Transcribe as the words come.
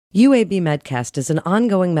UAB Medcast is an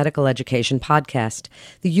ongoing medical education podcast.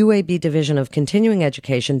 The UAB Division of Continuing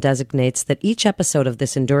Education designates that each episode of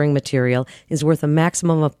this enduring material is worth a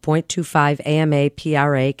maximum of 0.25 AMA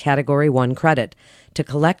PRA Category 1 credit. To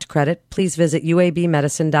collect credit, please visit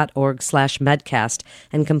uabmedicine.org/medcast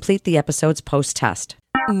and complete the episode's post-test.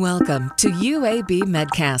 Welcome to UAB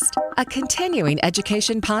Medcast, a continuing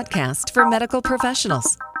education podcast for medical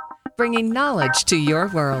professionals. Bringing knowledge to your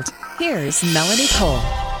world, here's Melanie Cole.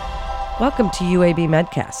 Welcome to UAB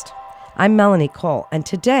Medcast. I'm Melanie Cole, and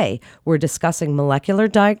today we're discussing molecular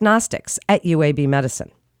diagnostics at UAB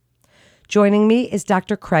Medicine. Joining me is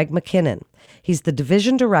Dr. Craig McKinnon. He's the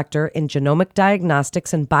Division Director in Genomic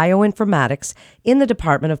Diagnostics and Bioinformatics in the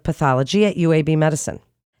Department of Pathology at UAB Medicine.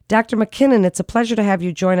 Dr. McKinnon, it's a pleasure to have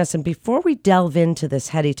you join us, and before we delve into this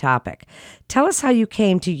heady topic, tell us how you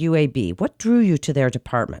came to UAB. What drew you to their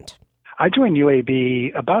department? I joined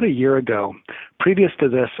UAB about a year ago. Previous to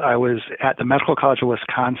this, I was at the Medical College of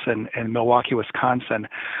Wisconsin in Milwaukee, Wisconsin,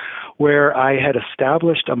 where I had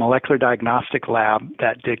established a molecular diagnostic lab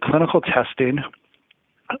that did clinical testing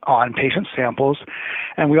on patient samples,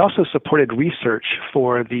 and we also supported research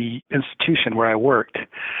for the institution where I worked.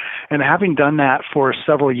 And having done that for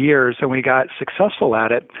several years, and we got successful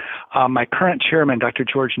at it, my current chairman, Dr.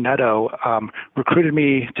 George Netto, recruited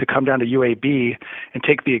me to come down to UAB and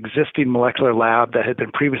take the existing molecular lab that had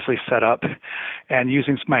been previously set up, and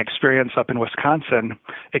using my experience up in Wisconsin,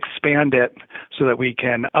 expand it so that we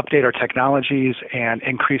can update our technologies and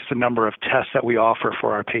increase the number of tests that we offer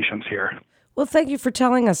for our patients here. Well, thank you for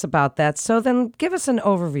telling us about that. So then give us an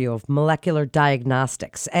overview of molecular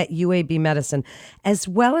diagnostics at UAB Medicine, as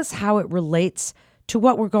well as how it relates to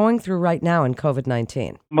what we're going through right now in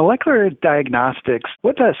COVID-19. Molecular diagnostics,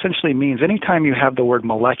 what that essentially means, anytime you have the word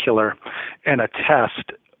molecular in a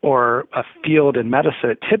test or a field in medicine,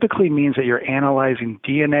 it typically means that you're analyzing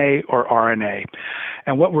DNA or RNA.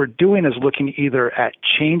 And what we're doing is looking either at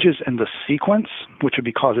changes in the sequence, which would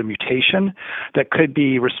be called a mutation, that could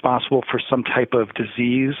be responsible for some type of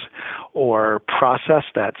disease or process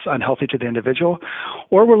that's unhealthy to the individual,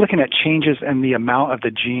 or we're looking at changes in the amount of the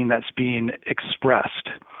gene that's being expressed.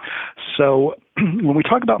 So when we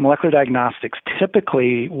talk about molecular diagnostics,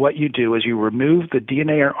 typically what you do is you remove the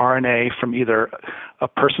DNA or RNA from either a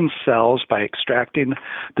person's cells by extracting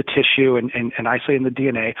the tissue and isolating the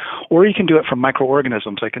DNA, or you can do it from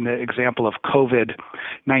microorganisms, like in the example of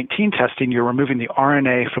COVID-19 testing, you're removing the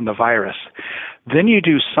RNA from the virus. Then you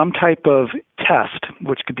do some type of test,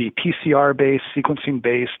 which could be PCR-based,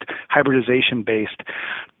 sequencing-based, hybridization-based,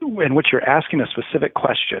 in which you're asking a specific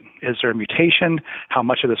question. Is there a mutation? How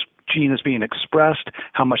much of this gene is being expressed?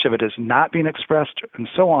 How much of it is not being expressed? And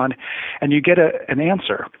so on. And you get an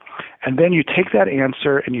answer. And then you take that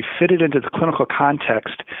answer and you fit it into the clinical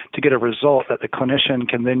context to get a result that the clinician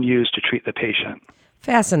can then use to treat the patient.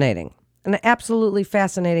 Fascinating. An absolutely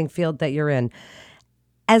fascinating field that you're in.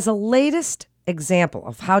 As a latest example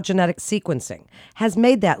of how genetic sequencing has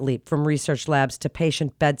made that leap from research labs to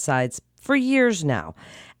patient bedsides for years now,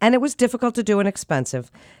 and it was difficult to do and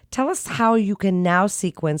expensive, tell us how you can now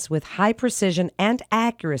sequence with high precision and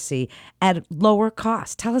accuracy at lower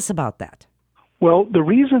cost. Tell us about that. Well, the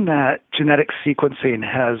reason that genetic sequencing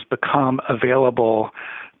has become available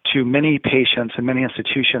to many patients and many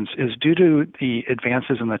institutions is due to the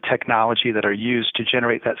advances in the technology that are used to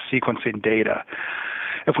generate that sequencing data.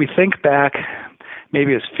 If we think back,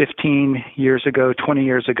 maybe it's 15 years ago, 20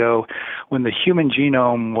 years ago, when the human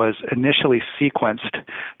genome was initially sequenced,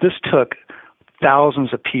 this took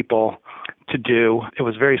thousands of people to do. It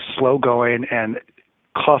was very slow going and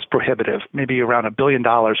cost prohibitive, maybe around $1 billion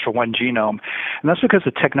for one genome. And that's because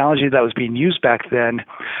the technology that was being used back then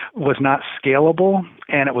was not scalable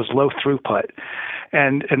and it was low throughput.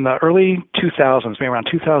 And in the early 2000s, maybe around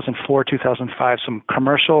 2004, 2005, some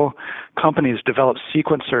commercial companies developed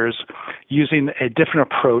sequencers using a different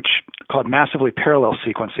approach called massively parallel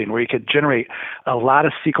sequencing, where you could generate a lot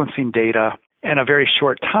of sequencing data in a very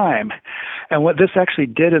short time. And what this actually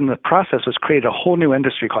did in the process was create a whole new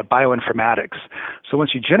industry called bioinformatics. So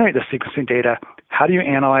once you generate the sequencing data, how do you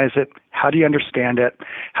analyze it? How do you understand it?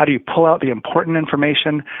 How do you pull out the important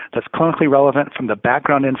information that's clinically relevant from the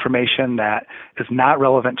background information that is not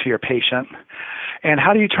relevant to your patient? And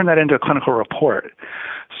how do you turn that into a clinical report?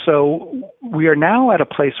 So we are now at a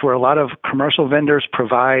place where a lot of commercial vendors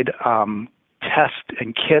provide tests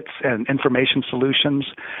and kits and information solutions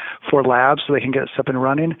for labs so they can get us up and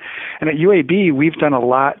running. And at UAB, we've done a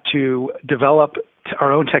lot to develop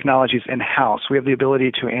our own technologies in-house. We have the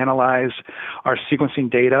ability to analyze our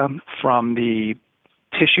sequencing data from the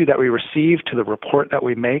tissue that we receive to the report that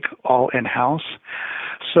we make all in-house.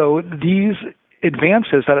 So these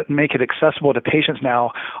advances that make it accessible to patients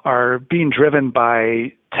now are being driven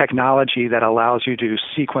by technology that allows you to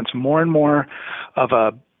sequence more and more of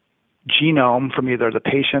a genome from either the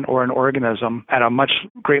patient or an organism at a much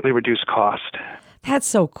greatly reduced cost. That's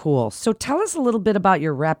so cool. So tell us a little bit about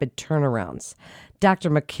your rapid turnarounds, Dr.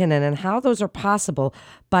 McKinnon, and how those are possible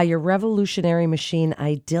by your revolutionary machine,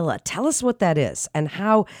 IDEALA. Tell us what that is and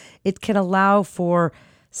how it can allow for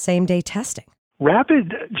same-day testing.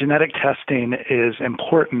 Rapid genetic testing is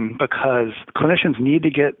important because clinicians need to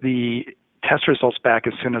get the test results back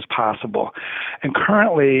as soon as possible. And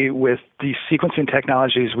currently, with the sequencing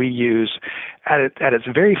technologies we use, at its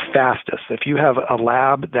very fastest, if you have a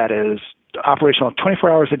lab that is operational 24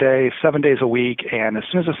 hours a day, 7 days a week, and as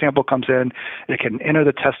soon as a sample comes in, it can enter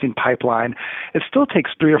the testing pipeline, it still takes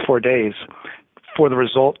 3 or 4 days for the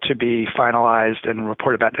result to be finalized and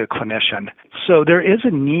reported back to a clinician. So there is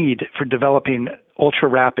a need for developing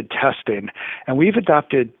ultra-rapid testing, and we've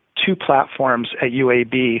adopted 2 platforms at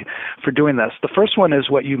UAB for doing this. The first one is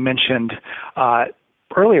what you mentioned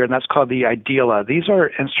earlier, and that's called the IDEALA. These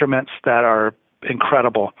are instruments that are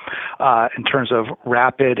incredible in terms of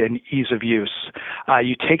rapid and ease of use.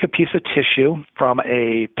 You take a piece of tissue from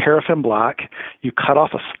a paraffin block, you cut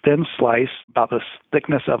off a thin slice about the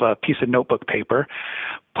thickness of a piece of notebook paper,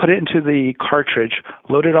 put it into the cartridge,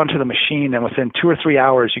 load it onto the machine, and within 2 or 3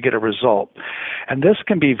 hours you get a result. And this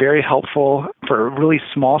can be very helpful for really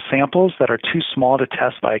small samples that are too small to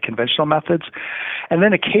test by conventional methods. And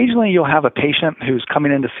then occasionally you'll have a patient who's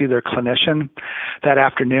coming in to see their clinician that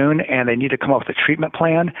afternoon and they need to come up with a treatment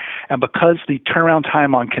plan. And because the turnaround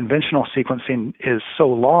time on conventional sequencing is so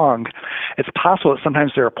long, it's possible that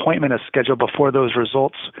sometimes their appointment is scheduled before those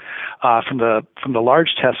results from the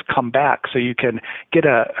large tests come back. So you can get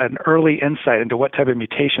an early insight into what type of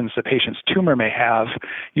mutations the patient's tumor may have,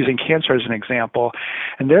 using cancer as an example,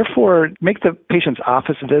 and therefore make the patient's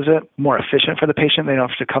office visit more efficient for the patient. They don't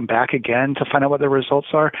have to come back again to find out what their results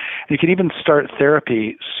are. And you can even start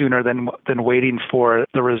therapy sooner than waiting for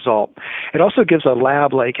the result. It also gives a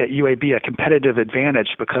lab like at UAB a competitive advantage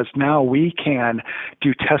because now we can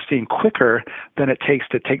do testing quicker than it takes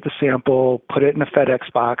to take the sample, put it in a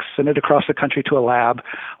FedEx box, send it across the country to a lab,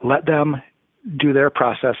 let them do their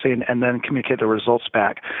processing, and then communicate the results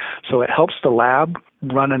back. So it helps the lab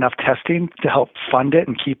run enough testing to help fund it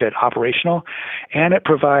and keep it operational, and it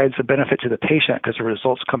provides a benefit to the patient because the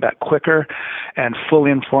results come back quicker and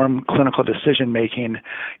fully informed clinical decision-making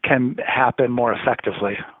can happen more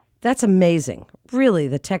effectively. That's amazing. Really,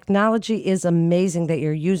 the technology is amazing that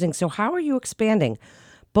you're using. So how are you expanding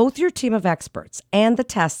both your team of experts and the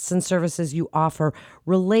tests and services you offer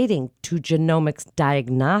relating to genomics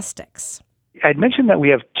diagnostics? I'd mentioned that we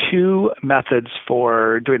have 2 methods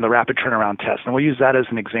for doing the rapid turnaround test, and we'll use that as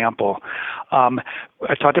an example.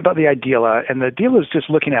 I talked about the IDEALA, and the IDEALA is just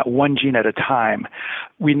looking at one gene at a time.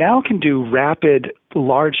 We now can do rapid,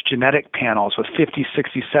 large genetic panels with 50,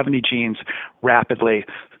 60, 70 genes rapidly.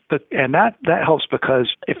 And that helps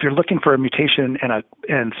because if you're looking for a mutation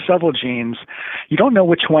in several genes, you don't know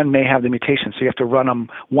which one may have the mutation, so you have to run them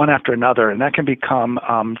one after another, and that can become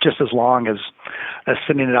just as long as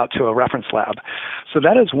sending it out to a reference lab. So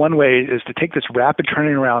that is one way, is to take this rapid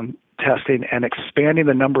turning around testing and expanding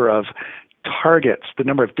the number of targets, the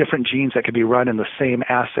number of different genes that can be run in the same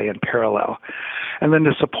assay in parallel. And then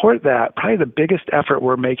to support that, probably the biggest effort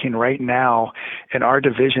we're making right now in our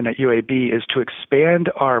division at UAB is to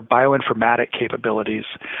expand our bioinformatic capabilities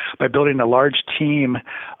by building a large team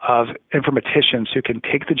of informaticians who can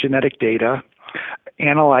take the genetic data,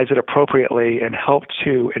 analyze it appropriately, and help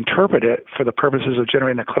to interpret it for the purposes of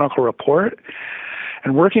generating a clinical report.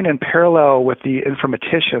 And working in parallel with the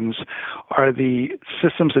informaticians are the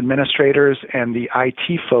systems administrators and the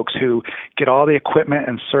IT folks who get all the equipment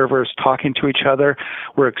and servers talking to each other.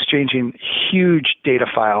 We're exchanging huge data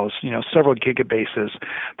files, several gigabases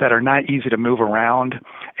that are not easy to move around.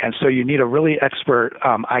 And so you need a really expert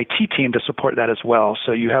IT team to support that as well.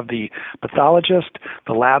 So you have the pathologist,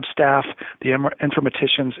 the lab staff, the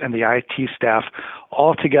informaticians, and the IT staff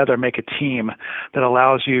all together make a team that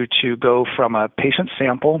allows you to go from a patient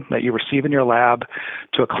sample that you receive in your lab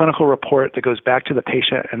to a clinical report that goes back to the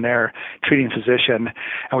patient and their treating physician.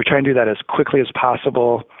 And we try and do that as quickly as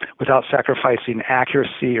possible without sacrificing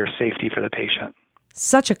accuracy or safety for the patient.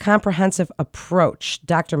 Such a comprehensive approach,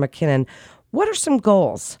 Dr. McKinnon. What are some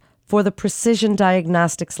goals for the Precision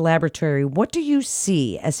Diagnostics Laboratory? What do you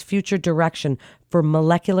see as future direction for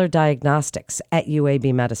molecular diagnostics at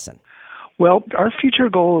UAB Medicine? Well, our future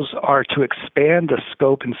goals are to expand the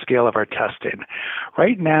scope and scale of our testing.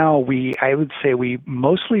 Right now, I would say we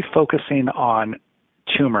mostly focusing on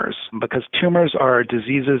tumors, because tumors are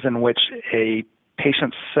diseases in which a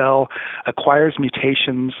patient's cell acquires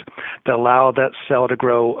mutations that allow that cell to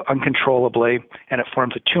grow uncontrollably, and it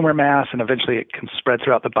forms a tumor mass, and eventually it can spread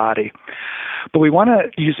throughout the body. But we want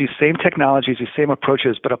to use these same technologies, these same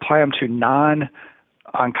approaches, but apply them to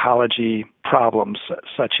non-oncology problems,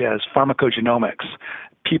 such as pharmacogenomics.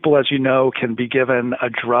 People, as you know, can be given a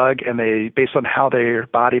drug, and they, based on how their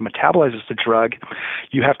body metabolizes the drug,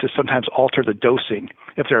 you have to sometimes alter the dosing.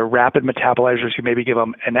 If they're rapid metabolizers, you maybe give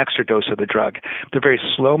them an extra dose of the drug. If they're very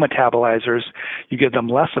slow metabolizers, you give them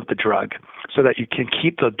less of the drug so that you can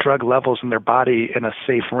keep the drug levels in their body in a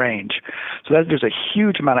safe range. So there's a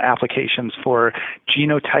huge amount of applications for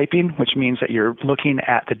genotyping, which means that you're looking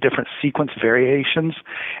at the different sequence variations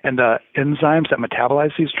and the enzymes that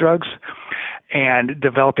metabolize these drugs, and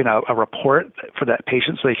developing a report for that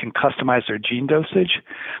patient so they can customize their gene dosage.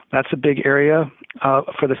 That's a big area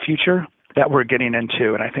for the future that we're getting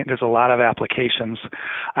into. And I think there's a lot of applications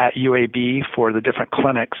at UAB for the different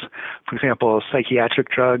clinics. For example, psychiatric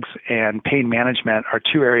drugs and pain management are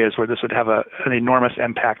two areas where this would have an enormous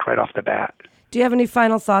impact right off the bat. Do you have any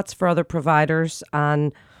final thoughts for other providers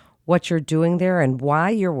on what you're doing there and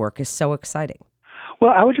why your work is so exciting?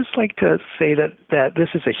 Well, I would just like to say that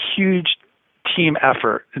this is a huge team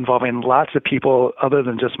effort involving lots of people other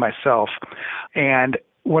than just myself. And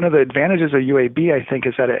one of the advantages of UAB, I think,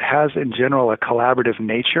 is that it has in general a collaborative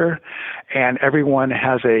nature, and everyone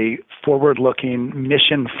has a forward-looking,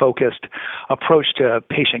 mission-focused approach to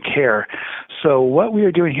patient care. So what we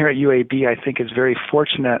are doing here at UAB, I think, is very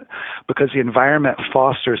fortunate because the environment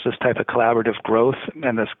fosters this type of collaborative growth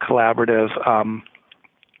and this collaborative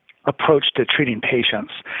approach to treating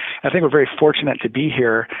patients. I think we're very fortunate to be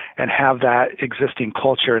here and have that existing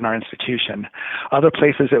culture in our institution. Other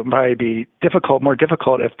places it might be more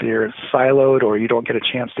difficult if they're siloed or you don't get a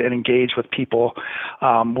chance to engage with people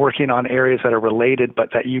working on areas that are related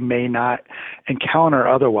but that you may not encounter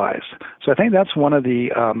otherwise. So I think that's one of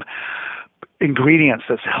the ingredients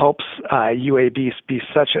that helps UAB be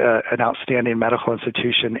such an outstanding medical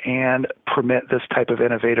institution and permit this type of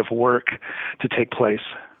innovative work to take place.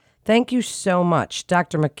 Thank you so much,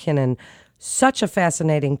 Dr. McKinnon. Such a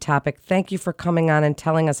fascinating topic. Thank you for coming on and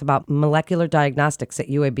telling us about molecular diagnostics at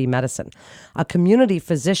UAB Medicine. A community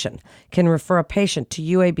physician can refer a patient to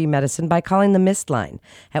UAB Medicine by calling the MIST line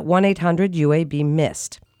at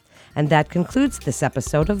 1-800-UAB-MIST. And that concludes this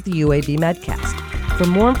episode of the UAB Medcast. For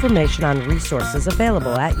more information on resources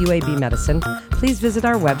available at UAB Medicine, please visit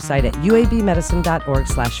our website at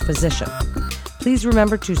uabmedicine.org/physician. Please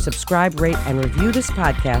remember to subscribe, rate, and review this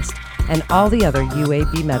podcast and all the other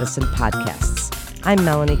UAB Medicine podcasts. I'm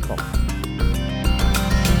Melanie Cole.